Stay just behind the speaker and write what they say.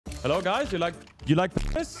Hello, guys. You like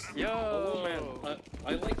this? Yo, Oh man,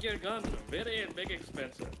 I like your gun. Very big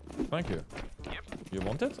expensive. Thank you. You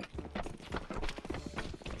want it?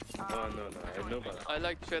 Oh no, I have no bad. I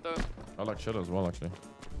like Shadow. I like Shadow as well, actually.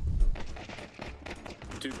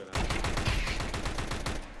 Too bad.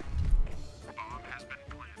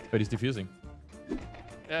 Wait, he's defusing.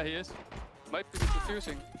 Yeah, he is. Might be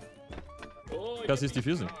defusing. Oh, Guys, he's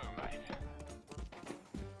defusing.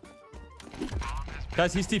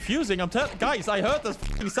 Guys, he's defusing. Guys, I heard this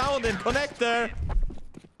f***ing sound in connector.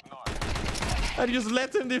 And you just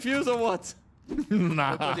let him defuse or what?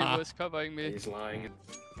 Nah. Nobody was covering me. He's lying.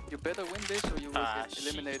 You better win this or you will get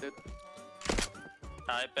eliminated.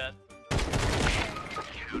 I bet.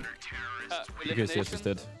 You guys, yes, he's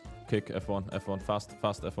dead. Kick F1, F1, fast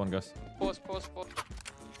F1, guys. Pause.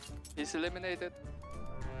 He's eliminated.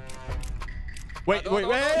 Wait, don't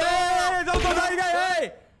die,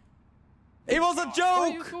 hey! It was a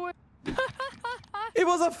joke! It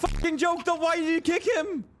was a fucking joke, though. Why did you kick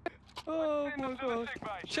him? Oh my god.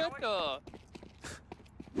 Shadow!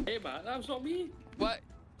 Hey man, that was not me. What?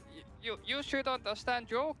 You should understand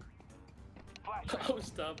joke. I was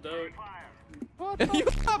stabbed out. What? You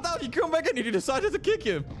tapped out, you come back and you decided to kick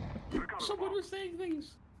him. Someone was saying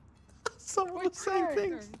things. Someone was saying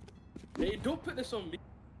things. Hey, don't put this on me.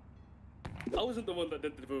 I wasn't the one that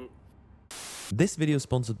did the vote. This video is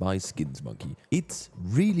sponsored by Skins Monkey. It's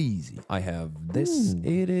really easy. I have this,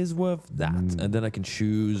 it is worth that, and then I can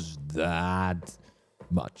choose that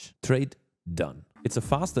much. Trade done. It's a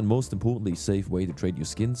fast and most importantly safe way to trade your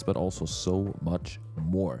skins, but also so much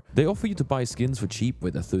more. They offer you to buy skins for cheap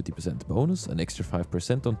with a 30% bonus, an extra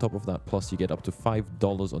 5% on top of that, plus you get up to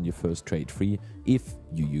 $5 on your first trade free if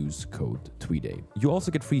you use code Mrtweeday. You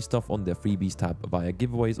also get free stuff on their freebies tab via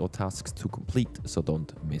giveaways or tasks to complete, so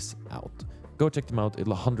don't miss out. Go check them out,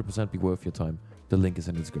 it'll 100% be worth your time. The link is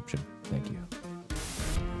in the description. Thank you.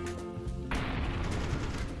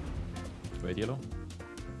 Wait, yellow.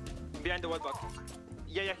 Behind the white box.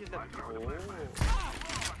 Yeah, he's dead. Oh.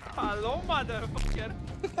 Hello, motherfucker.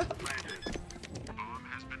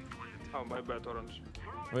 Oh, my bad, orange.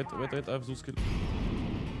 Wait, I have Zeus kill.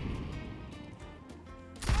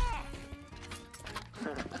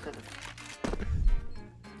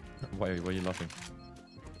 Why are you laughing?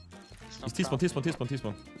 He's T-spawn. Wait,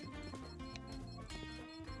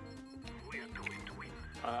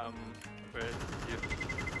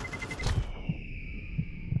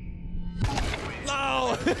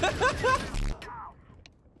 No!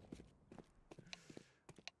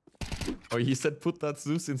 Oh, he said put that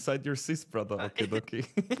Zeus inside your sis, brother. Okay.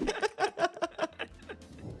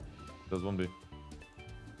 There's one B.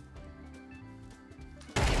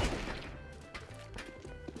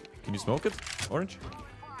 Can you smoke it? Orange?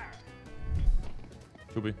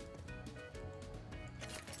 2B.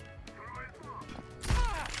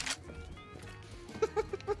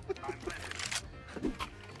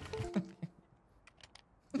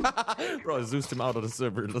 Bro, I Zeused him out of the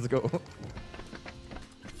server. Let's go.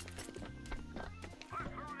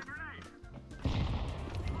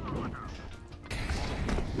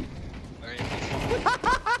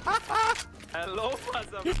 hello,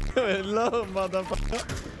 motherfucker. Hello, motherfucker.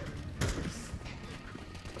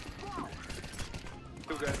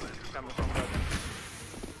 Two guys coming from that.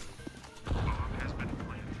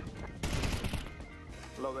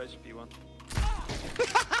 Low HP one.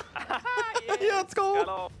 Yeah, let's go.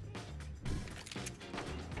 Hello.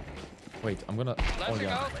 Wait, I'm gonna. Flashing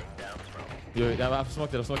out. Yeah, I've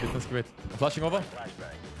smoked it. Let's give it. I'm flashing over.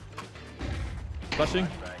 Flashing.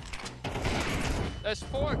 There's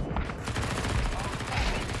 4.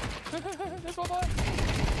 There's one more.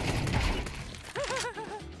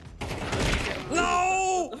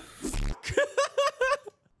 No!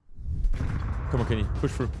 Come on, Kenny.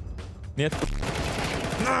 Push through. Niet.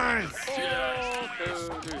 Nice!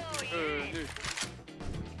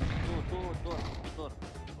 Door.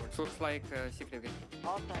 Looks like secret game.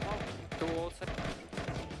 Two outside.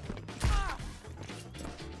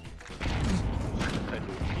 Okay.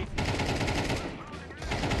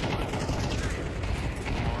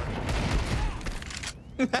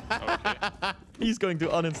 He's going to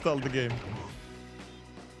uninstall the game.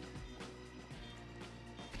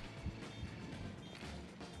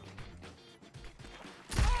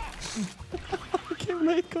 Came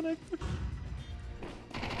late connector.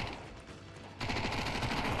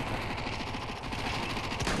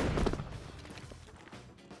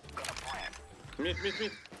 Mid.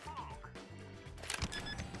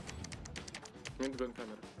 Mid gun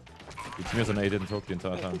camera. It's me as an A didn't talk the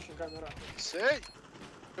entire time. Say!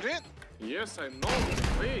 Rin! Yes, I know.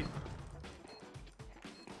 Wait.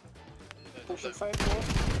 Pushing 5 more.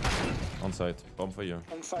 On site. Bomb for you.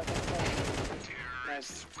 On site.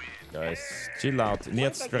 Nice. Guys, chill out.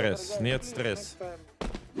 Нет stress. Нет stress.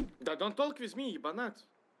 Don't talk with me, банат.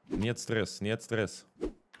 Нет stress. Нет stress.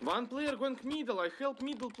 One player going middle, I help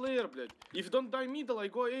middle player, блядь. If don't die middle, I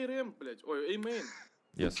go A ramp, блядь. Or A main.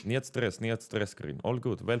 Yes, нет stress, Green. All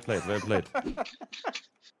good. Well played, well played.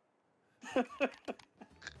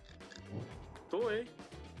 То A.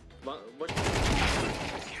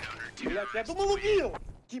 Блядь, я думал убил!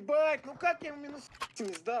 Ебать, ну как я ему минус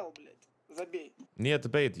не сдал, блядь? Забей. Нет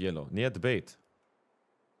bait, Yellow. Нет bait.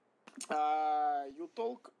 You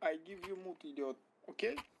talk, I give you mood, idiot.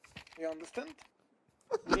 Okay? You understand?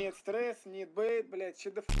 Нет стресс, нет бейт, блядь.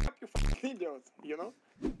 Shut the fuck you fucking idiot, you know?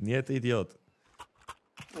 Нет, идиот.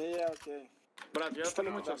 Yeah, okay. Брат, я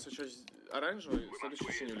понимаю, сейчас оранжевый,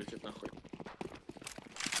 следующий синий улетит нахуй.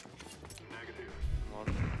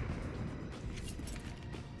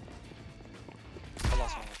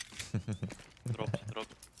 Drop.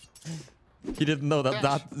 He didn't know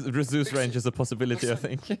that Zeus range is a possibility, I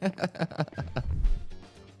think.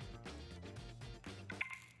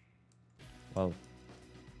 Well.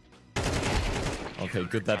 Okay,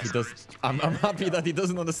 good that he does. I'm happy that he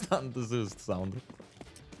doesn't understand the Zeus sound.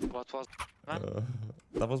 What was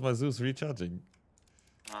That was my Zeus recharging.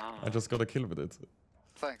 I just got a kill with it.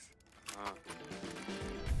 Thanks.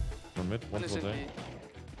 One mid, one towards A.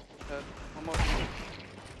 One more.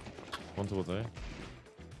 One towards A.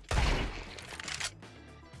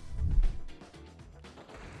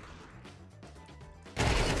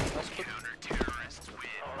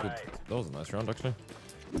 Good. That was a nice round, actually.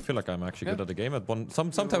 I feel like I'm actually good at the game. At one,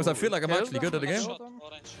 sometimes I feel like I'm actually good at the game.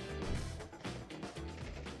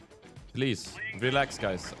 Please, relax,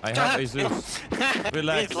 guys. I have a Zeus.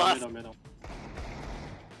 Relax.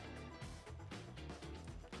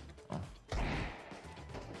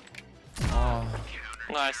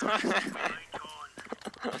 Nice.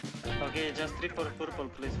 Okay, just 3 for purple,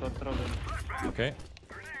 please, for trouble. Okay.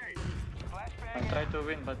 I try to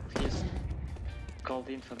win, but he's called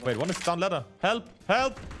in for Wait, one is down ladder. Help!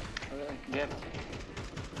 Help! Get.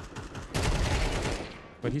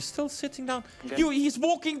 Wait, he's still sitting down. Get. He's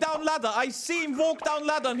walking down ladder. I see him walk down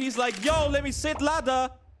ladder and he's like, yo, let me sit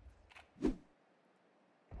ladder.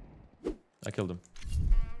 I killed him.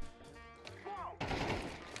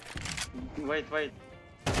 Wait.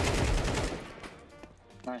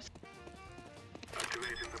 Nice.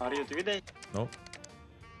 Are you Mrtweeday? No.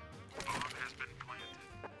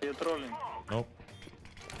 Are you trolling? No.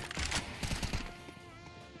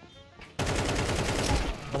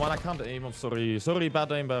 Come on, I can't aim. I'm sorry. Sorry,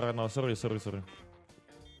 bad aim, but no, sorry.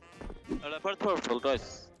 Purple,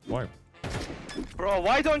 guys. Why? Bro,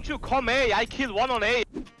 why don't you come A? I kill one on A.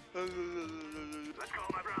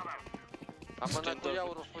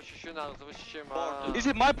 Is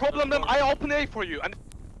it my problem that I open A for you? And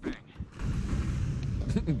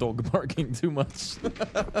Dog barking too much.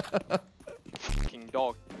 fucking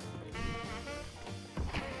dog.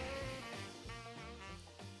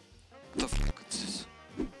 The fuck is this?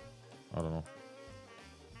 I don't know.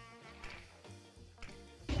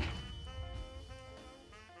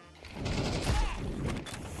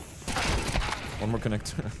 One more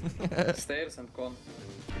connector. Stairs and con.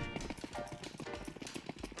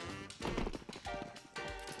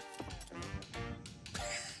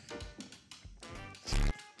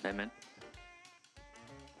 Amen.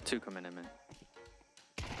 2 coming, amen.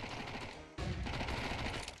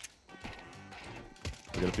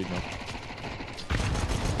 I got a peek now.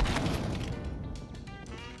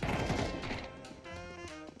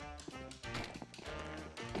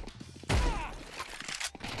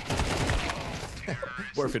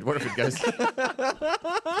 Worth it, guys.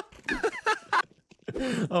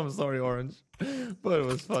 I'm sorry, Orange, but it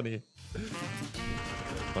was funny.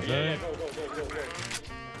 Okay.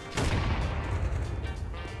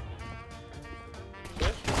 Go.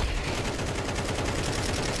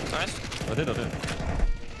 Nice. I did.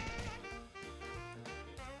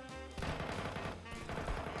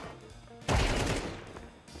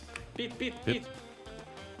 Pit.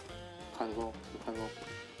 Can go.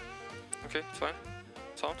 Okay, it's fine.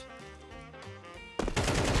 Sound.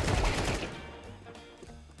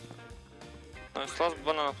 Nice, last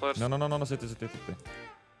banana players. No, city.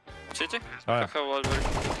 City? Oh, I yeah. have Wildberry.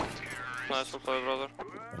 Nice, well played, brother.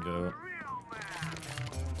 Thank you.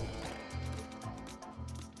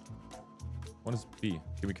 One is B.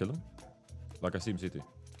 Can we kill him? Like I see him city.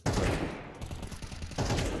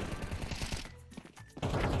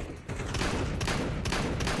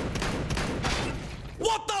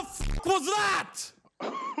 What the f was that?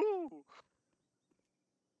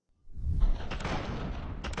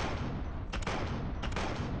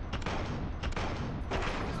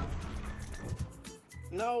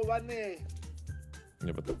 No, 1A.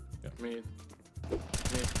 Yeah, but yeah. Mid.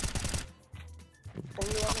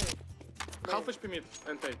 Only 1A. Half HP mid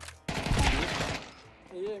and A.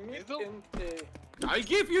 Yeah, mid Middle? and A. I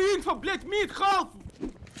give you info, блядь, mid, half!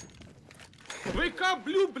 Wake up,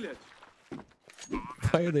 blue, блядь!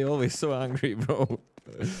 Why are they always so angry, bro?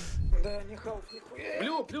 Да, не half, нихуя.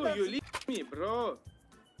 Blue, you listen me, bro.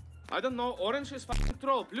 I don't know, orange is fucking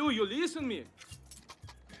troll. Blue, you listen me.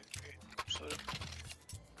 Sorry.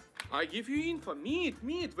 I give you info. Mid,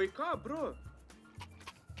 wake up, bro.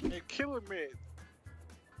 You're killing me.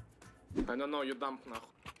 I don't know, you dump нахуй.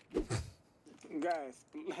 Guys,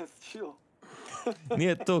 let's chill.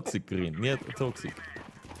 Niet toxic, Green. Niet toxic.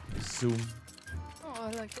 Zoom. Oh,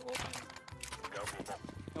 I like the open.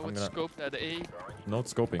 I I'm would gonna- scope at A. Not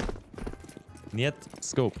scoping. Niet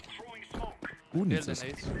scope. Who needs Build a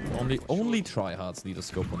an scope? ace. Only tryhards need a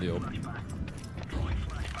scope on the open.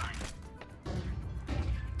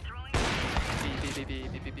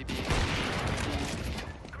 B.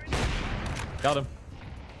 Got him.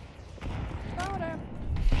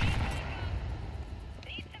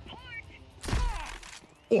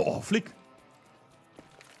 Oh, flick.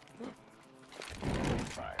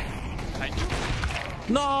 Thank you.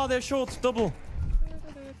 No, they're short. Double.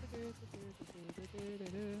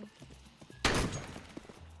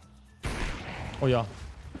 Oh, yeah.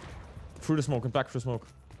 Through the smoke and back through the smoke.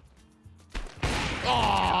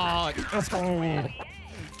 Oh, let's go.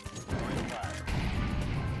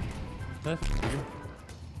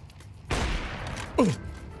 Oh.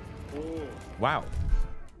 Wow.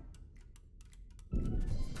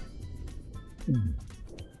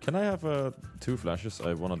 Can I have 2 flashes?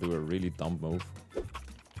 I want to do a really dumb move.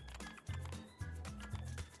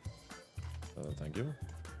 Thank you.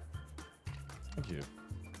 Thank you.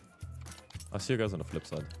 I'll see you guys on the flip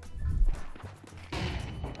side.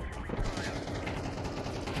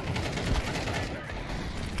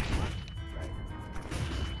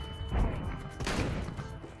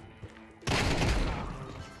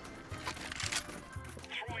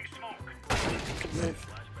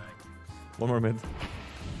 One more mid.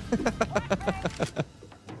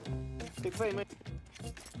 It's a many.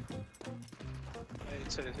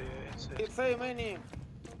 It's a. It's a many.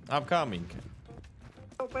 I'm coming.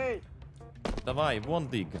 Okay. Давай, one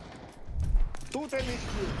dig. Тут они.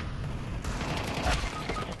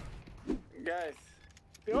 Guys.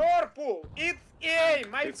 Purple! It's A,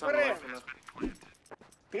 my It's friend! unlucky.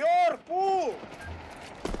 Purple!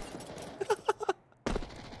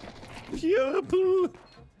 Purple.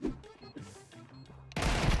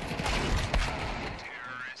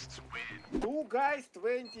 Two guys,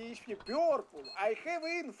 20 HP. Purple! I have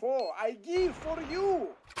info! I give for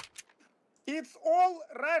you! It's all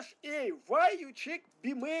rush A. Why you check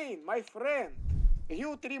B main, my friend?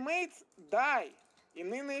 You 3 mates die.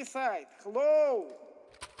 In inner side. Hello!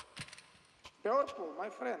 Purple, my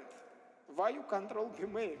friend. Why you control B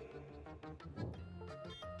main?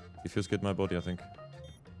 Diffuse kit my body, I think.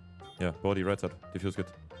 Yeah, body right side. Diffuse kit.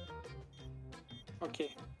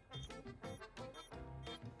 Окей.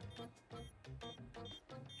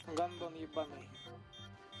 Гандон ебаный.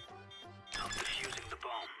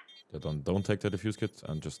 Yeah, don't take the diffuse kit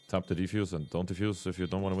and just tap the defuse and don't defuse if you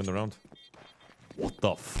don't want to win the round. What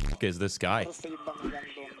the fuck is this guy? Просто ебаный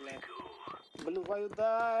гандон, блядь. Blue, why you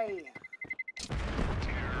die?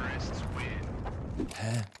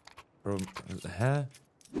 Huh? Bro, huh?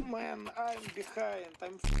 Man, I'm behind.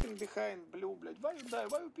 I'm fucking behind Blue, блядь. Why you die?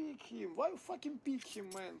 Why you pick him? Why you fucking pick him,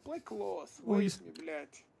 man? Play close. Wait me,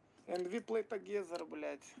 блядь. And we play together,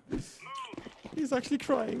 блядь. He's actually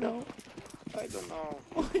crying now. I don't know.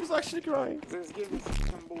 Oh, he's actually crying. This game is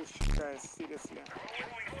fucking bullshit, guys. Seriously.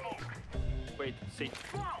 Wait, see.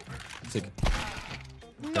 Sick.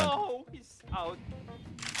 No, he's out.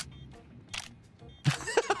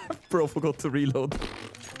 Bro forgot to reload.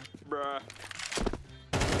 Bruh.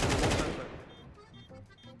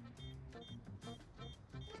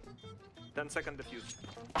 10-second defuse.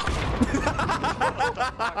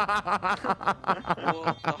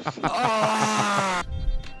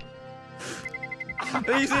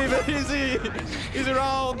 Easy, easy. He's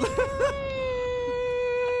around.